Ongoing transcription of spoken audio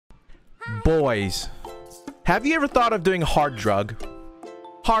Boys, have you ever thought of doing hard drug?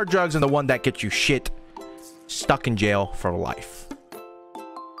 Hard drugs are the one that gets you stuck in jail for life.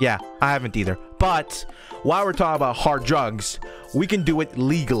 Yeah, I haven't either. But while we're talking about hard drugs, we can do it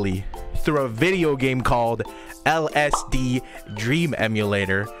legally through a video game called LSD Dream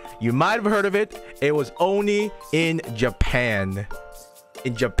Emulator. You might have heard of it. It was only in Japan.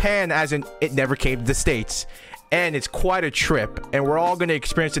 In Japan, as in it never came to the States. And it's quite a trip, and we're all going to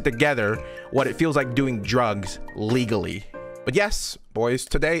experience it together, what it feels like doing drugs legally. But yes, boys,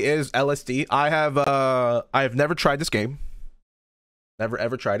 today is LSD. I have never tried this game. Never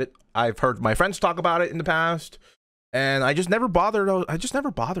ever tried it. I've heard my friends talk about it in the past, and I just never bothered. I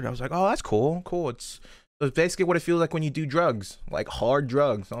was like, oh, that's cool. Cool. It's basically what it feels like when you do drugs, like hard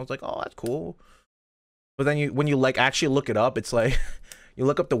drugs. And I was like, oh, that's cool. But then when you like actually look it up, it's like you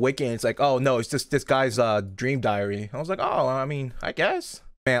look up the wiki and it's like, oh no, it's just this guy's dream diary. I was like, oh, I mean, I guess.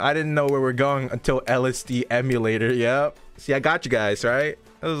 Man, I didn't know where we're going until LSD Emulator. Yep. See, I got you guys, right?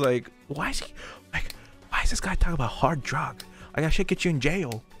 I was like, why is this guy talking about hard drugs? Like, I should get you in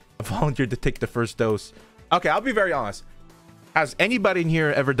jail. I volunteered to take the first dose. Okay, I'll be very honest. Has anybody in here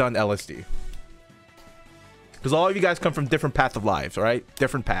ever done LSD? Because all of you guys come from different paths of lives, right?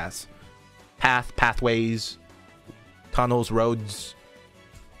 Different paths. Pathways, tunnels, roads.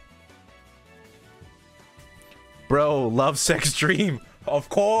 Bro, love, sex, dream. Of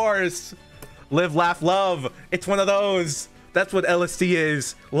course. Live, laugh, love. It's one of those. That's what LSD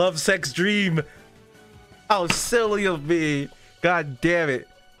is. Love, sex, dream. How silly of me. God damn it.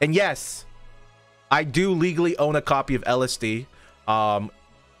 And yes, I do legally own a copy of LSD.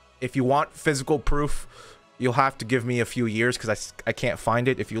 If you want physical proof, you'll have to give me a few years because I can't find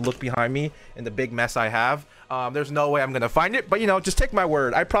it. If you look behind me in the big mess I have, there's no way I'm gonna find it. But you know, just take my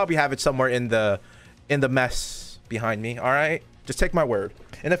word. I probably have it somewhere in the mess behind me. All right, just take my word.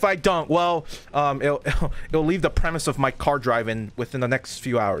 And if I don't, well, it'll leave the premise of my car driving within the next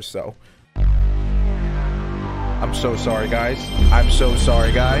few hours. So I'm so sorry, guys. I'm so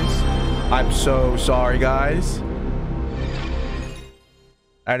sorry, guys. I'm so sorry, guys.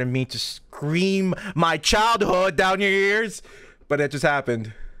 I didn't mean to scream my childhood down your ears, but it just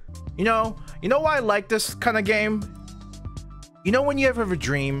happened. You know why I like this kind of game? You know when you ever have a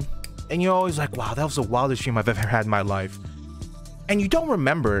dream and you're always like, wow, that was the wildest dream I've ever had in my life. And you don't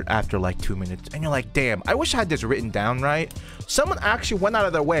remember it after like 2 minutes. And you're like, damn, I wish I had this written down, right? Someone actually went out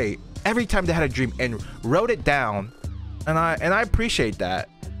of their way every time they had a dream and wrote it down. And I appreciate that.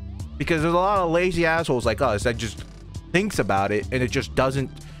 Because there's a lot of lazy assholes like us that just thinks about it and it just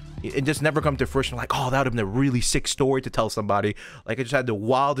never comes to fruition. Like, oh, that would have been a really sick story to tell somebody. Like, I just had the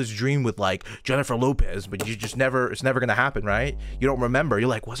wildest dream with like Jennifer Lopez, but it's never gonna happen, right? You don't remember. You're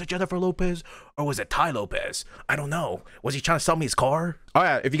like, was it Jennifer Lopez or was it Ty Lopez? I don't know. Was he trying to sell me his car? Oh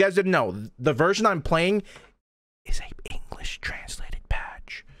yeah, if you guys didn't know, the version I'm playing is a English translated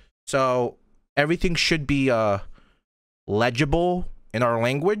patch, so everything should be legible in our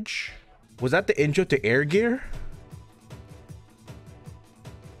language. Was that the intro to Air Gear?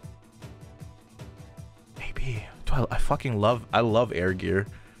 I love Air Gear.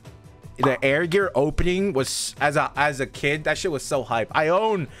 The Air Gear opening was as a kid, that shit was so hype. I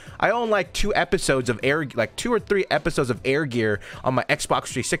own like 2 episodes of like 2 or 3 episodes of Air Gear on my Xbox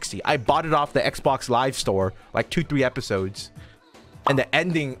 360. I bought it off the Xbox Live store, like 2-3 episodes. And the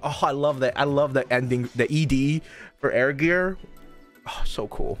ending, oh, I love that. I love the ending, the ED for Air Gear. Oh, so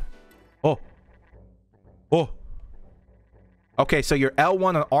cool. Oh. Okay, so your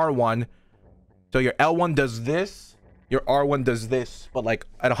L1 and R1. So your L1 does this, your R1 does this, but like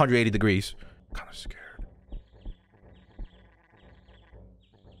at 180 degrees. Kind of scared.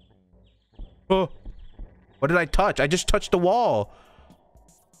 Oh, what did I touch? I just touched the wall.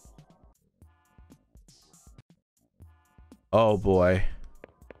 Oh boy.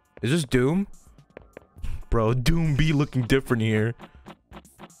 Is this Doom? Bro, Doom be looking different here.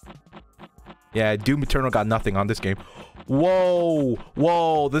 Yeah, Doom Eternal got nothing on this game.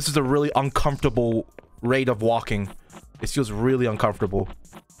 Whoa, this is a really uncomfortable rate of walking. It feels really uncomfortable.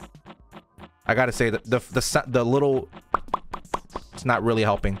 I gotta say that the little, it's not really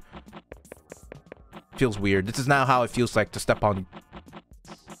helping. It feels weird. This is now how it feels like to step on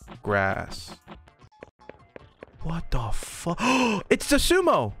grass. What the fuck? It's the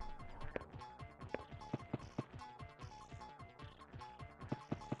sumo.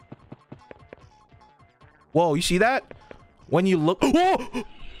 Whoa, you see that? When you look, whoa!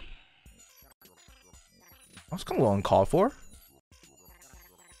 That's kind of long called for.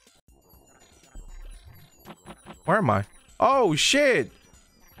 Where am I? Oh shit!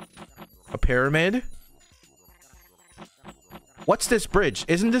 A pyramid? What's this bridge?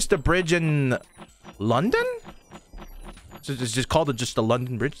 Isn't this the bridge in London? So it's just called just the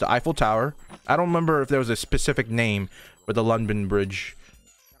London Bridge, the Eiffel Tower. I don't remember if there was a specific name for the London Bridge.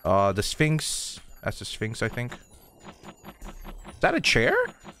 The Sphinx. That's the Sphinx, I think. Is that a chair?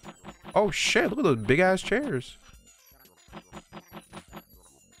 Oh shit, look at those big ass chairs.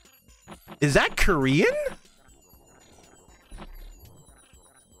 Is that Korean?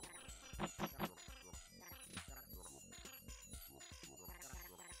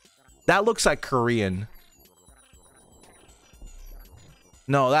 That looks like Korean.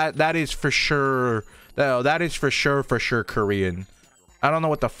 No, that is for sure. No, that is for sure Korean. I don't know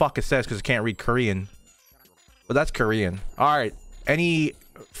what the fuck it says because I can't read Korean. But that's Korean. Alright. Any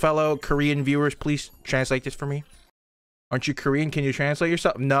fellow Korean viewers, please translate this for me. Aren't you Korean? Can you translate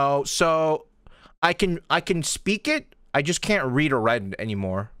yourself? No. So I can speak it. I just can't read or write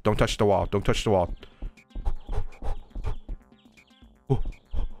anymore. Don't touch the wall. Don't touch the wall.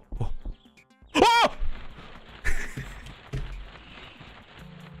 Oh!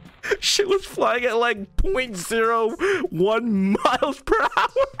 Shit was flying at like 0.01 miles per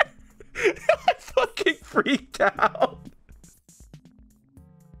hour. I fucking freaked out.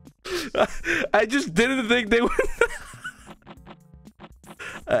 I just didn't think they would.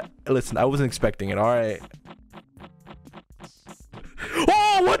 Listen, I wasn't expecting it. All right.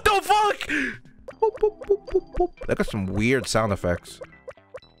 Oh, what the fuck? That got some weird sound effects.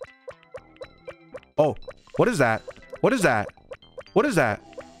 Oh, what is that? What is that? What is that?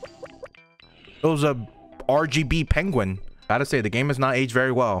 It was a RGB penguin. Gotta say, the game has not aged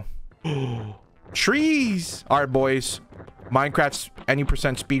very well. Trees. All right, boys. Minecraft's any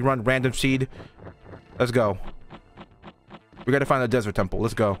percent speed run random seed. Let's go. We gotta find the desert temple.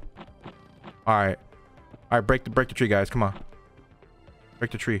 Let's go. All right. All right, break the tree, guys. Come on.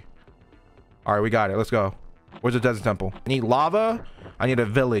 Break the tree. All right, we got it. Let's go. Where's the desert temple? I need lava. I need a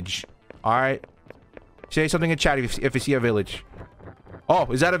village. All right. Say something in chat if you see a village.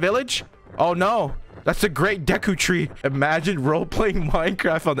 Oh, is that a village? Oh no, that's a great Deku tree. Imagine role-playing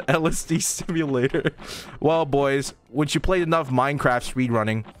Minecraft on the LSD simulator. Well, boys, once you played enough Minecraft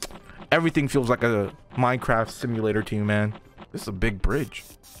speedrunning, everything feels like a Minecraft simulator to you, man. This is a big bridge.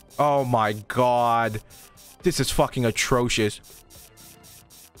 Oh my god. This is fucking atrocious.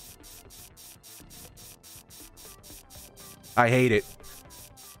 I hate it.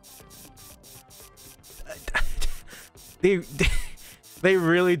 They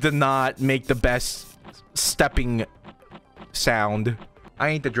really did not make the best stepping sound. I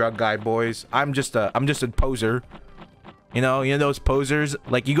ain't the drug guy, boys. I'm just a poser. You know those posers?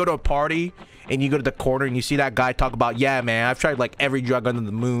 Like, you go to a party and you go to the corner and you see that guy talk about, yeah, man, I've tried like every drug under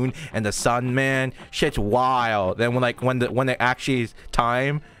the moon and the sun, man. Shit's wild. Then when it actually is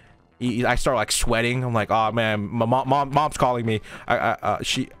time, I start like sweating. I'm like, oh man, my mom's calling me.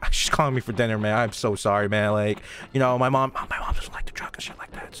 She's calling me for dinner, man. I'm so sorry, man. Like, you know, my mom doesn't like the drug and shit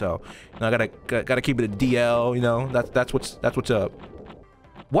like that. So, you know, I gotta keep it a DL. You know, that's what's up.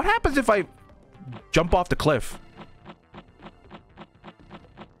 What happens if I jump off the cliff?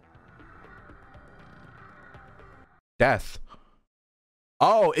 Death.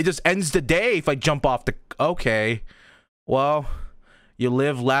 Oh, it just ends the day if I jump off the. Okay, well. You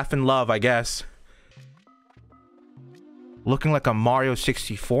live, laugh, and love, I guess. Looking like a Mario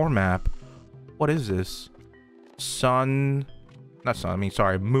 64 map. What is this? Sun. Not sun, I mean,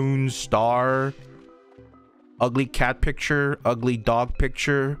 sorry. Moon, star. Ugly cat picture. Ugly dog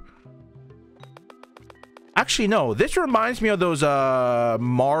picture. Actually, no. This reminds me of those,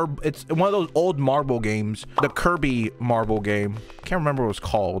 it's one of those old marble games. The Kirby marble game. Can't remember what it was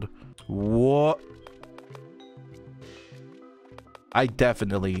called. What? I'm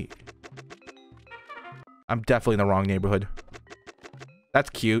definitely in the wrong neighborhood. That's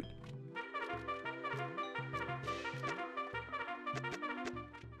cute.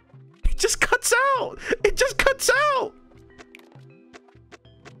 It just cuts out. It just cuts out.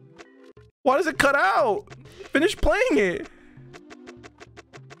 Why does it cut out? Finish playing it.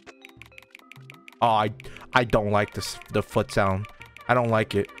 Oh, I don't like the foot sound. I don't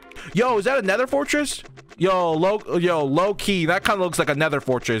like it. Yo, is that a nether fortress? Yo, low key, that kind of looks like a nether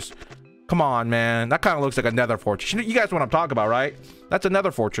fortress. Come on, man. That kind of looks like a nether fortress. You guys know what I'm talking about, right? That's a nether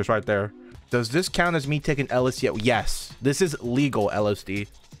fortress right there. Does this count as me taking LSD? Yes. This is legal LSD.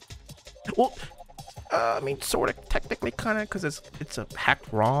 Well, I mean, sort of, technically, kind of, because it's a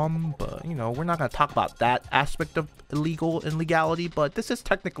hacked ROM, but, you know, we're not going to talk about that aspect of illegal and legality, but this is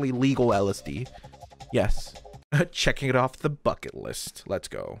technically legal LSD. Yes. Checking it off the bucket list. Let's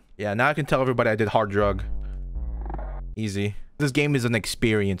go. Yeah, now I can tell everybody I did hard drug. Easy. This game is an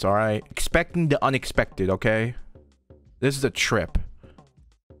experience, all right? Expecting the unexpected, okay? This is a trip.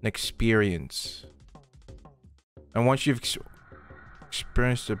 An experience. And once you've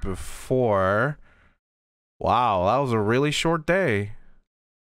experienced it before... Wow, that was a really short day.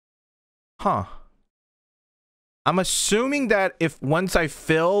 Huh. I'm assuming that if once I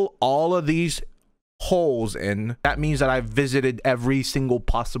fill all of these holes in, that means that I've visited every single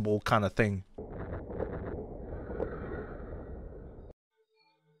possible kind of thing.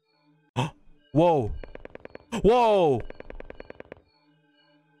 Whoa. Whoa.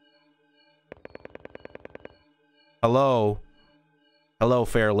 Hello. Hello,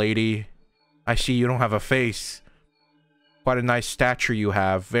 fair lady. I see you don't have a face. Quite a nice stature you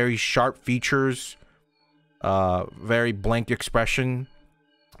have. Very sharp features. Very blank expression.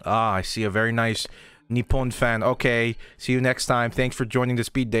 Ah, I see a very nice Nippon fan. Okay, see you next time. Thanks for joining the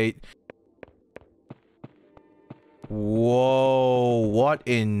speed date. Whoa, what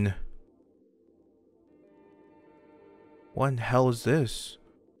in... What in hell is this?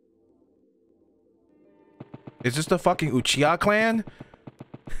 Is this the fucking Uchiha clan?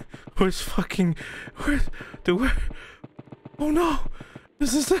 Where's fucking... Where... Oh no!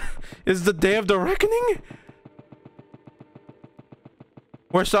 Is the day of the reckoning?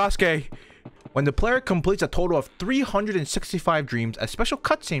 Where's Sasuke? When the player completes a total of 365 dreams, a special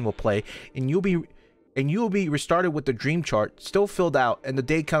cutscene will play, and you'll be restarted with the dream chart still filled out, and the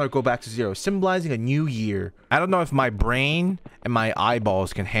day counter go back to 0, symbolizing a new year. I don't know if my brain and my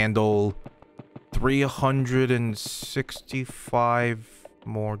eyeballs can handle 365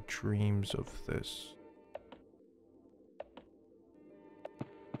 more dreams of this.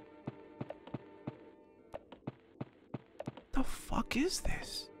 The fuck is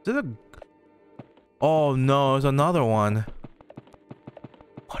this? Is it a... Oh no, there's another one.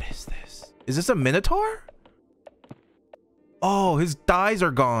 What is this? Is this a Minotaur? Oh, his thighs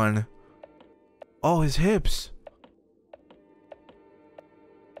are gone. Oh, his hips.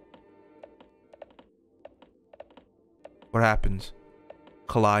 What happens?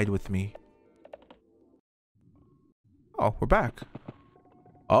 Collide with me. Oh, we're back.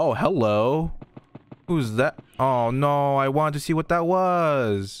 Oh, hello. Who's that? Oh no, I wanted to see what that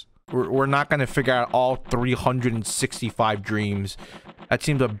was. We're not gonna figure out all 365 dreams. That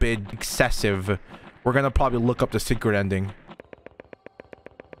seems a bit excessive. We're gonna probably look up the secret ending.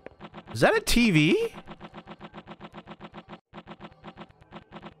 Is that a TV?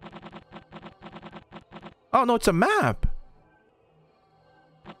 Oh no, it's a map.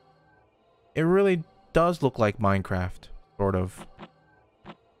 It really does look like Minecraft, sort of.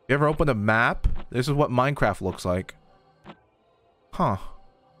 You ever open a map? This is what Minecraft looks like. Huh.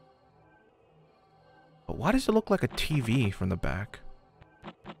 But why does it look like a TV from the back?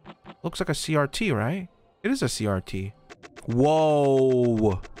 Looks like a CRT, right? It is a CRT.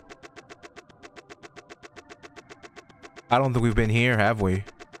 Whoa. I don't think we've been here, have we?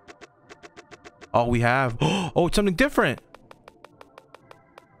 Oh, we have. Oh, it's something different.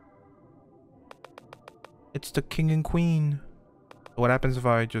 It's the king and queen. What happens if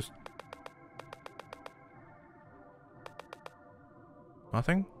I just...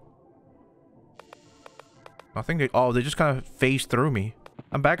 Nothing? Nothing? Oh, they just kind of phased through me.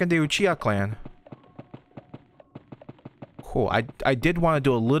 I'm back in the Uchiha clan. Cool. I did want to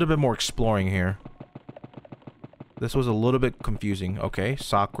do a little bit more exploring here. This was a little bit confusing. Okay.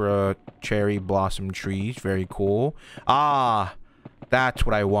 Sakura cherry blossom trees. Very cool. Ah! That's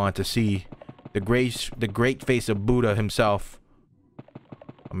what I want to see. The great face of Buddha himself.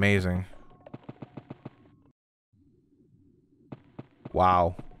 Amazing.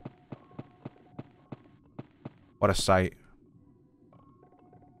 Wow. What a sight.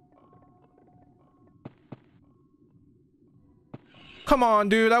 Come on,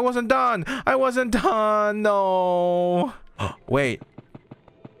 dude. I wasn't done. I wasn't done. No. Wait.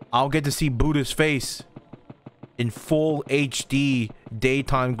 I'll get to see Buddha's face in full HD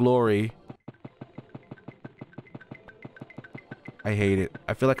daytime glory. I hate it.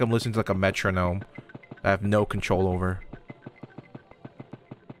 I feel like I'm listening to like a metronome I have no control over.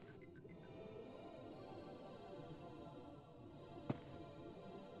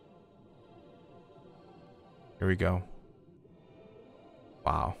 Here we go.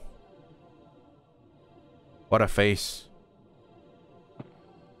 Wow. What a face.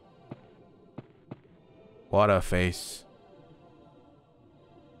 What a face.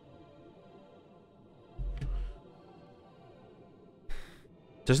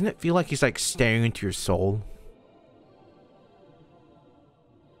 Doesn't it feel like he's like staring into your soul?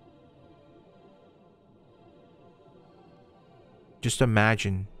 Just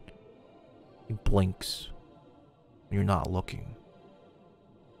imagine he blinks when you're not looking.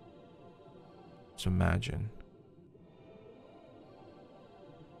 Just imagine.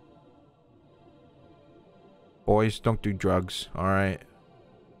 Boys, don't do drugs. Alright?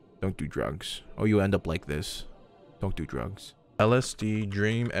 Don't do drugs. Or you end up like this. Don't do drugs. LSD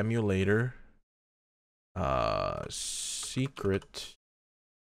Dream Emulator. Secret.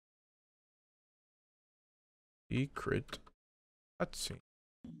 Let's see.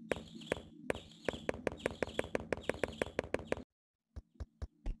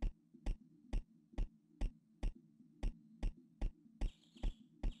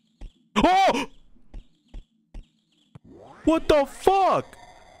 Oh! What the fuck?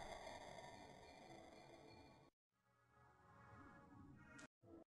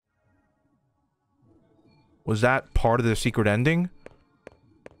 Was that part of the secret ending?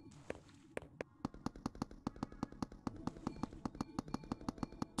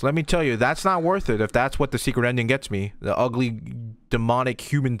 So let me tell you, that's not worth it if that's what the secret ending gets me. The ugly, demonic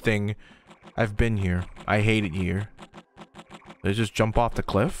human thing. I've been here. I hate it here. Did I just jump off the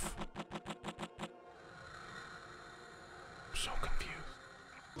cliff? I'm so confused.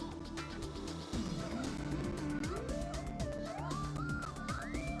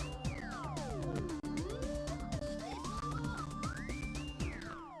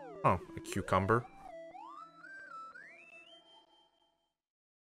 Oh, a cucumber.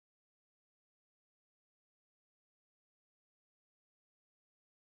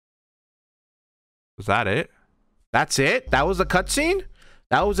 Was that it? That's it? That was a cutscene?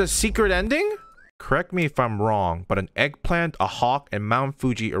 That was a secret ending? Correct me if I'm wrong, but an eggplant, a hawk, and Mount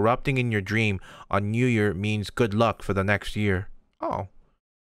Fuji erupting in your dream on New Year means good luck for the next year. Oh.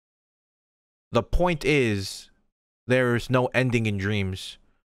 The point is, there's no ending in dreams.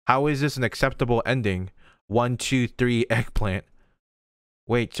 How is this an acceptable ending? 1, 2, 3, eggplant.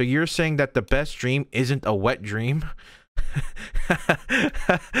 Wait, so you're saying that the best dream isn't a wet dream?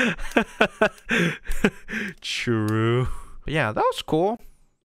 True. But yeah, that was cool.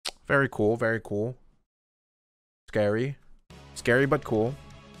 Very cool, very cool. Scary. Scary but cool.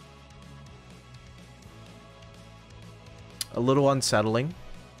 A little unsettling.